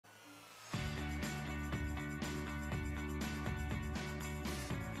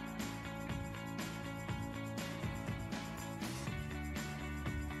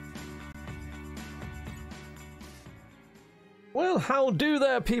Well, how do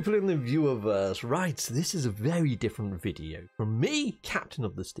there, people in the viewerverse? Right, so this is a very different video from me, Captain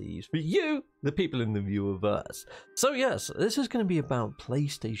of the Steves, for you, the people in the viewerverse. So yes, this is going to be about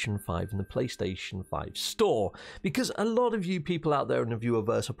PlayStation 5 and the PlayStation 5 store, because a lot of you people out there in the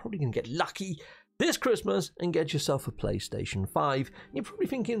viewerverse are probably going to get lucky this Christmas and get yourself a PlayStation 5. You're probably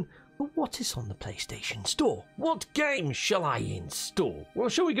thinking, well, what is on the PlayStation store? What games shall I install? Well,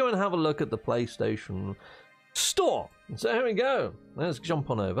 shall we go and have a look at the PlayStation store? So here we go. Let's jump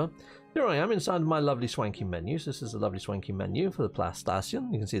on over. Here I am inside my lovely swanky menu. So this is a lovely swanky menu for the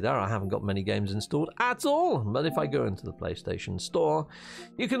PlayStation. You can see there I haven't got many games installed at all. But if I go into the PlayStation Store,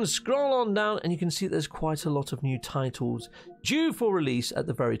 you can scroll on down and you can see there's quite a lot of new titles due for release at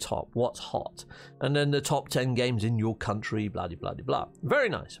the very top. What's hot? And then the top 10 games in your country, blah, blah, blah, blah. Very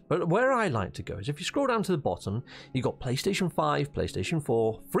nice. But where I like to go is if you scroll down to the bottom, you got PlayStation 5, PlayStation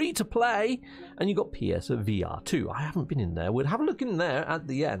 4, free to play, and you got PS VR 2. I haven't been in there. We'll have a look in there at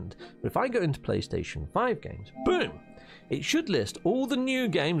the end. But if I go into PlayStation 5 games, boom, it should list all the new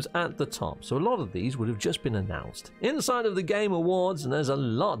games at the top. So a lot of these would have just been announced inside of the Game Awards, and there's a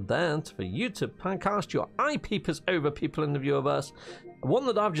lot there for you to cast your eye peepers over, people in the viewerverse. One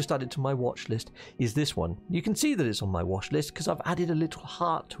that I've just added to my watch list is this one. You can see that it's on my watch list because I've added a little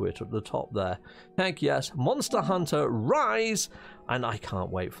heart to it at the top there. Heck yes, Monster Hunter Rise, and I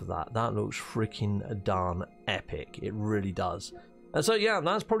can't wait for that. That looks freaking darn epic. It really does. And so yeah,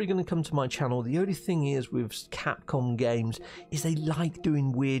 that's probably going to come to my channel. The only thing is with Capcom games is they like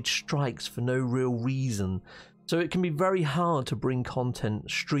doing weird strikes for no real reason. So it can be very hard to bring content,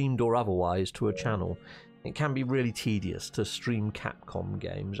 streamed or otherwise, to a channel. It can be really tedious to stream Capcom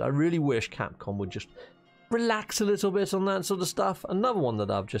games. I really wish Capcom would just relax a little bit on that sort of stuff. Another one that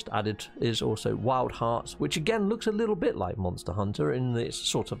I've just added is also Wild Hearts, which again looks a little bit like Monster Hunter in its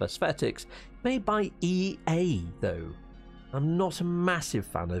sort of aesthetics. Made by EA though. I'm not a massive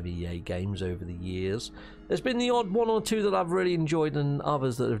fan of EA games over the years. There's been the odd one or two that I've really enjoyed and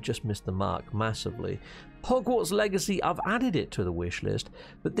others that have just missed the mark massively. Hogwarts Legacy, I've added it to the wish list,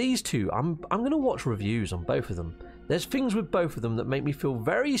 but these two, I'm going to watch reviews on both of them. There's things with both of them that make me feel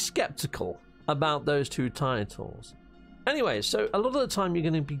very skeptical about those two titles. Anyway, so a lot of the time you're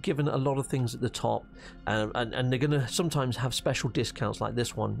going to be given a lot of things at the top, and they're going to sometimes have special discounts like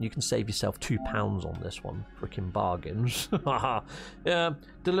this one. You can save yourself £2 on this one. Freaking bargains. Yeah,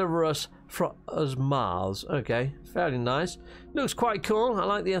 deliver us as Mars. Okay, fairly nice. Looks quite cool. I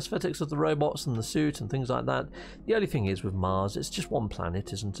like the aesthetics of the robots and the suit and things like that. The only thing is with Mars, it's just one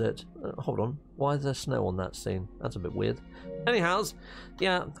planet, isn't it? Hold on, why is there snow on that scene? That's a bit weird. Anyhows,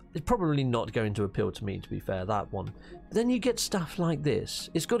 yeah, it's probably not going to appeal to me, to be fair, that one. Then you get stuff like this.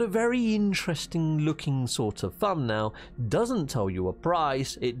 It's got a very interesting looking sort of thumbnail, doesn't tell you a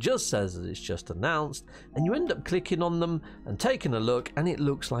price, it just says that it's just announced, and you end up clicking on them and taking a look, and it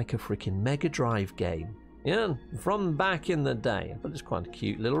looks like a freaking Mega Drive game. Yeah, from back in the day. But it's quite a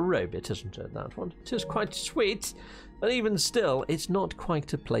cute little robot, isn't it, that one? It is quite sweet. But even still, it's not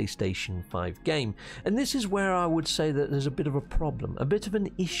quite a PlayStation 5 game. And this is where I would say that there's a bit of a problem, a bit of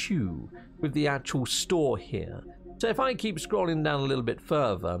an issue with the actual store here. So if I keep scrolling down a little bit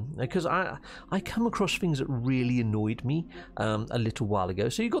further, because I come across things that really annoyed me a little while ago.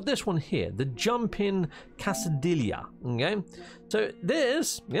 So you got this one here, the Jumpin' Quesadilla, okay? So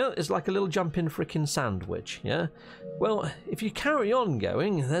this, yeah, is like a little jumping frickin' sandwich, yeah? Well, if you carry on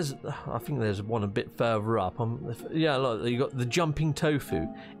going, I think there's one a bit further up. Yeah, look, you got the Jumping Tofu.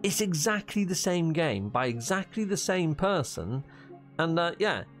 It's exactly the same game by exactly the same person, and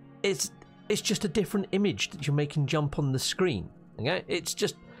yeah, it's just a different image that you're making jump on the screen. Okay, it's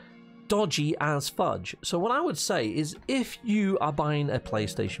just dodgy as fudge. So what I would say is, if you are buying a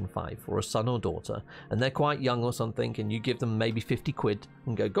PlayStation 5 for a son or daughter and they're quite young or something, and you give them maybe 50 quid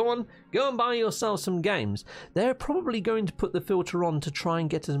and go on and buy yourself some games, they're probably going to put the filter on to try and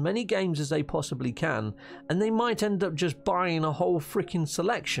get as many games as they possibly can, and they might end up just buying a whole freaking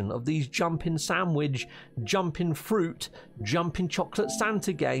selection of these jumping sandwich, jumping fruit, jumping chocolate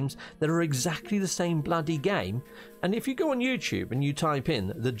Santa games that are exactly the same bloody game. And if you go on YouTube and you type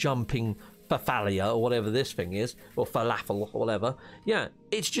in the Jumping Fafalia or whatever this thing is, or falafel or whatever, yeah,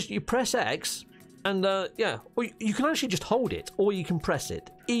 it's just you press X and yeah, or you can actually just hold it, or you can press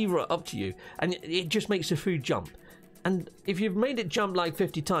it, either up to you, and it just makes the food jump. And if you've made it jump like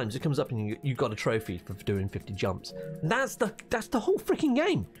 50 times, it comes up and you got a trophy for doing 50 jumps. That's the whole freaking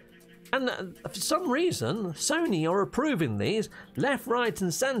game. And for some reason, Sony are approving these left, right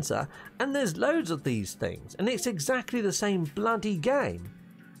and centre, and there's loads of these things, and it's exactly the same bloody game.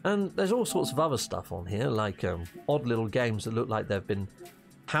 And there's all sorts of other stuff on here, like odd little games that look like they've been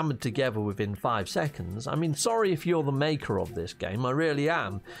hammered together within 5 seconds. I mean, sorry if you're the maker of this game, I really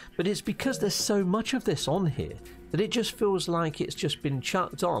am, but it's because there's so much of this on here that it just feels like it's just been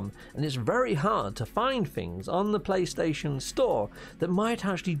chucked on, and it's very hard to find things on the PlayStation Store that might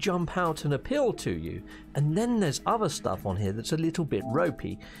actually jump out and appeal to you. And then there's other stuff on here that's a little bit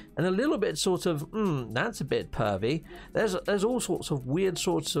ropey and a little bit sort of, that's a bit pervy. There's all sorts of weird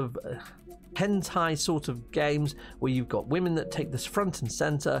sorts of hentai sort of games where you've got women that take this front and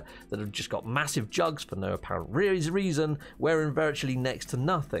center, that have just got massive jugs for no apparent reason, wearing virtually next to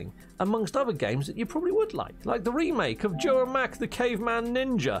nothing, amongst other games that you probably would like the remake of Joe and Mac the Caveman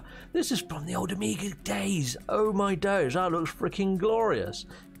Ninja. This is from the old Amiga days. Oh my days, that looks freaking glorious.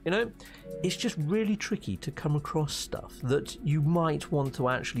 You know, it's just really tricky to come across stuff that you might want to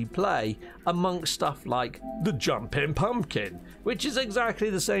actually play amongst stuff like the Jumpin' Pumpkin, which is exactly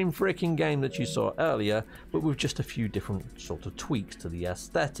the same freaking game that you saw earlier, but with just a few different sort of tweaks to the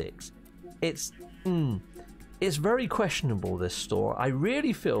aesthetics. It's very questionable, this store. I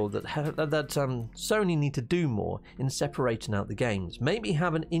really feel that Sony need to do more in separating out the games. Maybe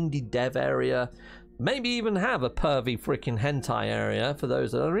have an indie dev area. Maybe even have a pervy freaking hentai area for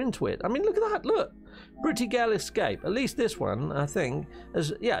those that are into it. I mean, look at that, look. Pretty Girl Escape. At least this one, I think,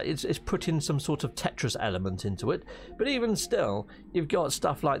 it's put in some sort of Tetris element into it. But even still, you've got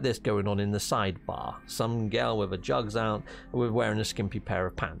stuff like this going on in the sidebar. Some girl with her jugs out, with wearing a skimpy pair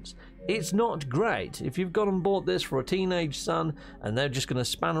of pants. It's not great. If you've gone and bought this for a teenage son and they're just going to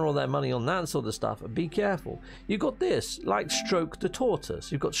spanner all their money on that sort of stuff, be careful. You've got this, like Stroke the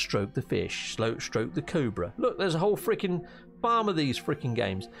Tortoise. You've got Stroke the Fish, Stroke the Cobra. Look, there's a whole freaking farm of these freaking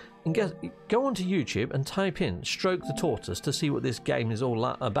games. And go onto YouTube and type in Stroke the Tortoise to see what this game is all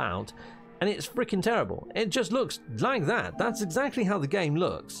about. And it's freaking terrible. It just looks like that. That's exactly how the game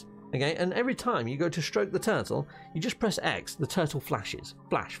looks. Okay, and every time you go to stroke the turtle, you just press X, the turtle flashes.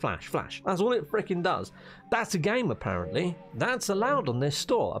 Flash, flash, flash. That's all it freaking does. That's a game, apparently. That's allowed on this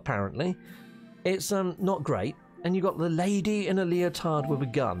store, apparently. It's not great. And you got the lady in a leotard with a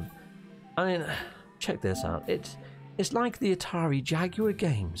gun. I mean, check this out. It's like the Atari Jaguar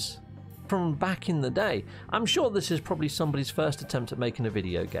games from back in the day. I'm sure this is probably somebody's first attempt at making a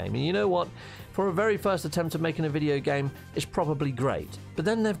video game, and you know what, for a very first attempt at making a video game, it's probably great. But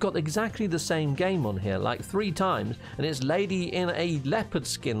then they've got exactly the same game on here like 3 times, and it's lady in a leopard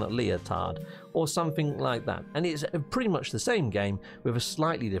skin leotard or something like that, and it's pretty much the same game with a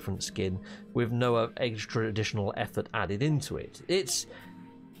slightly different skin with no extra additional effort added into it.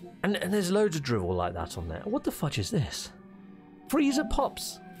 And there's loads of drivel like that on there. What the fudge is this? Freezer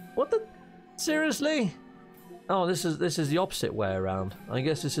Pops. What the? Seriously? Oh, this is the opposite way around. I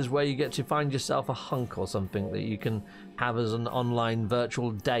guess this is where you get to find yourself a hunk or something that you can have as an online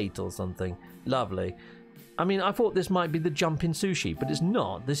virtual date or something. Lovely. I mean, I thought this might be the Jumpin' Sushi, but it's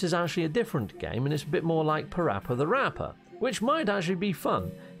not. This is actually a different game, and it's a bit more like Parappa the Rapper, which might actually be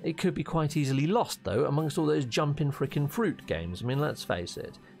fun. It could be quite easily lost, though, amongst all those Jumpin' Frickin' Fruit games. I mean, let's face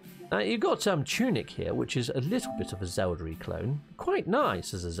it. You've got Tunic here, which is a little bit of a Zelda-y clone. Quite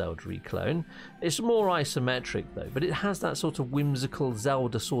nice as a Zelda-y clone. It's more isometric, though, but it has that sort of whimsical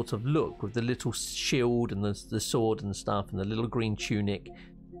Zelda sort of look with the little shield and the sword and stuff and the little green tunic.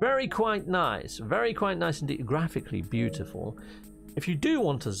 Very quite nice indeed, graphically beautiful. If you do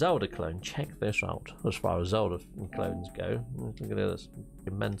want a Zelda clone, check this out as far as Zelda clones go. Look at this,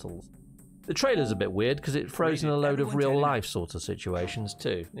 mentals. The trailer's a bit weird because it throws in a load of real life sort of situations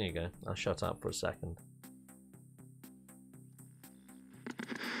too. There you go, I'll shut up for a second.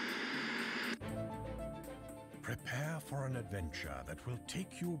 Prepare for an adventure that will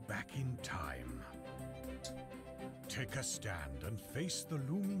take you back in time. Take a stand and face the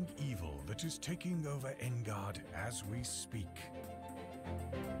looming evil that is taking over Engard as we speak.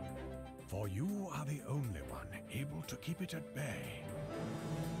 For you are the only one able to keep it at bay.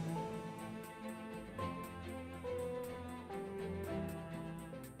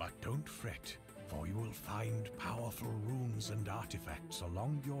 But don't fret, for you will find powerful runes and artifacts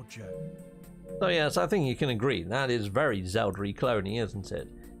along your journey. So yes, I think you can agree, that is very Zelda-y cloney, isn't it?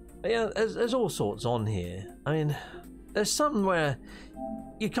 But yeah, there's all sorts on here. I mean, there's some where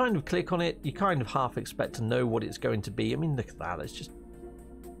you kind of click on it, you kind of half expect to know what it's going to be. I mean, look at that, it's just...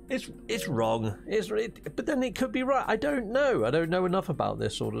 It's wrong. But then it could be right. I don't know. I don't know enough about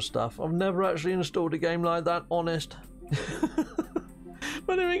this sort of stuff. I've never actually installed a game like that, honest.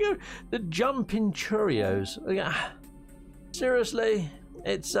 But there we go. The Jumpin' Churios. Seriously,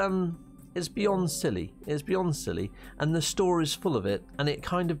 it's beyond silly. It's beyond silly, and the store is full of it, and it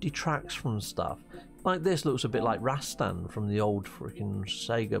kind of detracts from stuff. Like this looks a bit like Rastan from the old freaking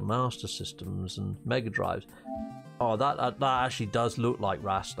Sega Master Systems and Mega Drives. Oh, that actually does look like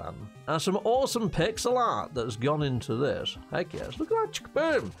Rastan. And some awesome pixel art that's gone into this. Heck yes, look at that,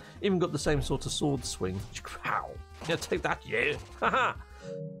 boom! Even got the same sort of sword swing. Ow! Yeah, take that, you! Haha!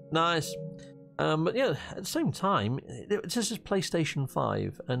 Nice. But yeah, at the same time, this is PlayStation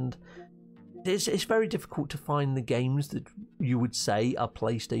 5, and it's very difficult to find the games that you would say are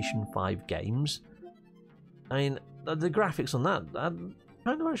PlayStation 5 games. I mean, the graphics on that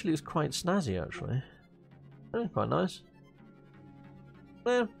kind of actually is quite snazzy, actually. Quite nice.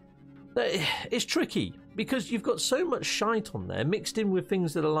 Yeah, it's tricky because you've got so much shite on there mixed in with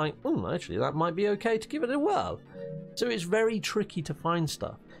things that are like, actually that might be okay to give it a whirl. So it's very tricky to find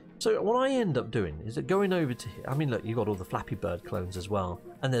stuff. So what I end up doing is that going over to here, I mean look, you've got all the Flappy Bird clones as well,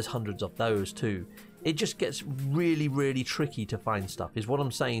 and there's hundreds of those too. It just gets really, really tricky to find stuff, is what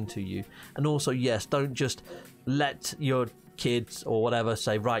I'm saying to you. And also, yes, don't just let your kids or whatever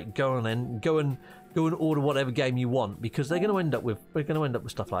say, right, go on then, go and order whatever game you want, because we're going to end up with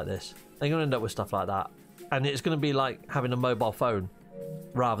stuff like this. They're going to end up with stuff like that, and it's going to be like having a mobile phone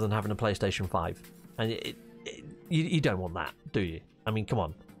rather than having a PlayStation 5, and you don't want that, do you? I mean, come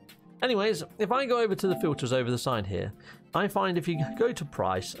on. Anyways, if I go over to the filters over the side here, I find if you go to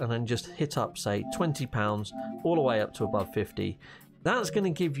price and then just hit up, say, £20 all the way up to above 50, that's going to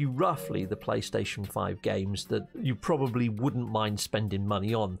give you roughly the PlayStation 5 games that you probably wouldn't mind spending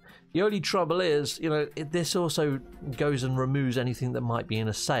money on. The only trouble is, you know, this also goes and removes anything that might be in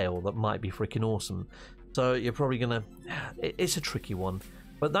a sale that might be freaking awesome. So you're probably going to... It's a tricky one.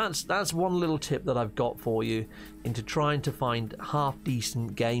 But that's one little tip that I've got for you into trying to find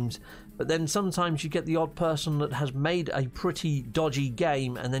half-decent games. But then sometimes you get the odd person that has made a pretty dodgy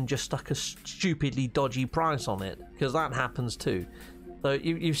game and then just stuck a stupidly dodgy price on it, because that happens too. So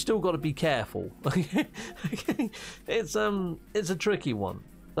you've still got to be careful. It's a tricky one.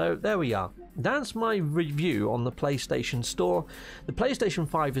 So there we are. That's my review on the PlayStation Store. The PlayStation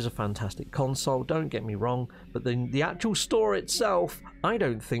 5 is a fantastic console, don't get me wrong, but the actual store itself, I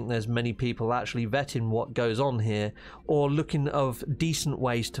don't think there's many people actually vetting what goes on here or looking of decent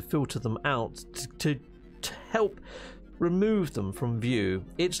ways to filter them out to help remove them from view.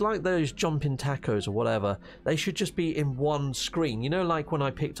 It's like those jumping tacos or whatever. They should just be in one screen. You know, like when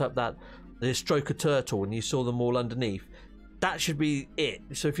I picked up the Stroker Turtle and you saw them all underneath? That should be it.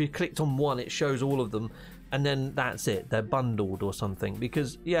 So if you clicked on one, it shows all of them, and then that's it. They're bundled or something.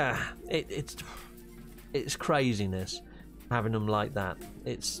 Because yeah, it's craziness having them like that.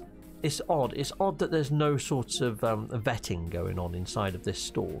 It's odd. It's odd that there's no sort of vetting going on inside of this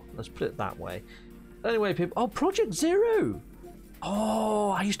store. Let's put it that way. Anyway, people. Oh, Project Zero.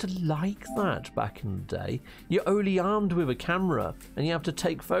 Oh, I used to like that back in the day. You're only armed with a camera and you have to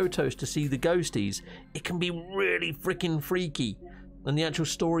take photos to see the ghosties. It can be really freaking freaky. And the actual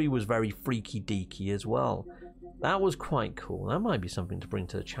story was very freaky deaky as well. That was quite cool. That might be something to bring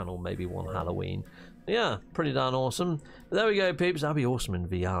to the channel maybe one Halloween. Yeah, pretty darn awesome. But there we go, peeps. That'd be awesome in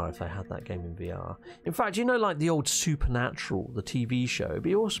VR if they had that game in VR. In fact, you know, like the old Supernatural, the TV show, it'd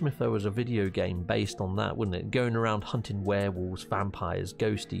be awesome if there was a video game based on that, wouldn't it? Going around hunting werewolves, vampires,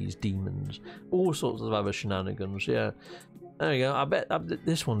 ghosties, demons, all sorts of other shenanigans. Yeah, there you go. I bet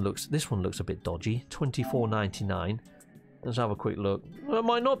this one looks a bit dodgy. $24.99. Let's have a quick look. Well, it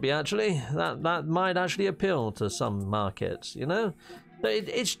might not be actually. That might actually appeal to some markets, you know.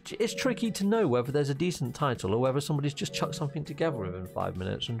 It's tricky to know whether there's a decent title or whether somebody's just chucked something together within 5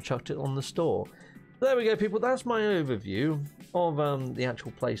 minutes and chucked it on the store. There we go, people. That's my overview of the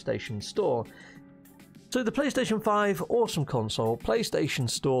actual PlayStation Store. So the PlayStation 5, awesome console. PlayStation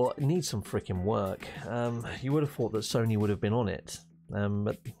Store needs some freaking work. You would have thought that Sony would have been on it,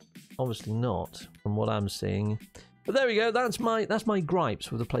 but obviously not, from what I'm seeing. But there we go. That's my gripes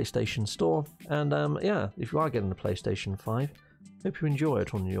with the PlayStation Store. And yeah, if you are getting the PlayStation 5. Hope you enjoy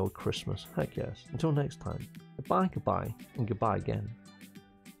it on your Christmas. Heck yes. Until next time. Goodbye, and goodbye again.